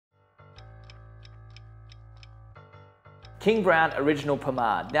King Brown Original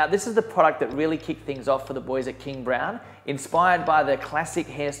Pomade. Now this is the product that really kicked things off for the boys at King Brown. Inspired by the classic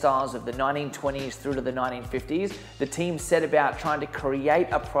hairstyles of the 1920s through to the 1950s, the team set about trying to create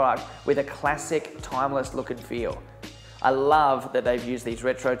a product with a classic, timeless look and feel. I love that they've used these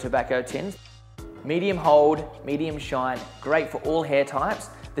retro tobacco tins. Medium hold, medium shine, great for all hair types.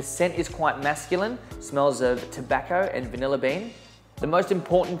 The scent is quite masculine, smells of tobacco and vanilla bean. The most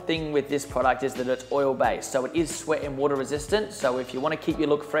important thing with this product is that it's oil-based, so it is sweat and water resistant, so if you want to keep your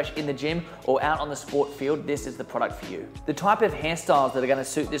look fresh in the gym or out on the sport field, this is the product for you. The type of hairstyles that are going to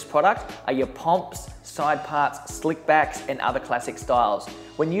suit this product are your pomps, side parts, slick backs, and other classic styles.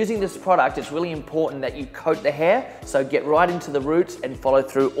 When using this product, it's really important that you coat the hair, so get right into the roots and follow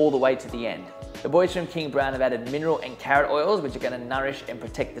through all the way to the end. The boys from King Brown have added mineral and carrot oils, which are going to nourish and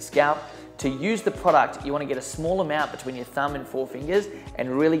protect the scalp. To use the product, you want to get a small amount between your thumb and four fingers and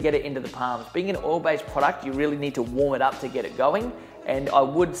really get it into the palms. Being an oil-based product, you really need to warm it up to get it going. And I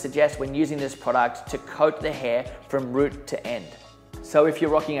would suggest when using this product to coat the hair from root to end. So if you're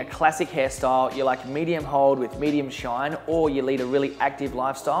rocking a classic hairstyle, you like medium hold with medium shine, or you lead a really active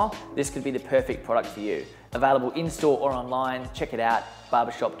lifestyle, this could be the perfect product for you. Available in-store or online, check it out,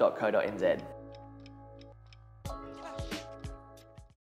 barbershop.co.nz.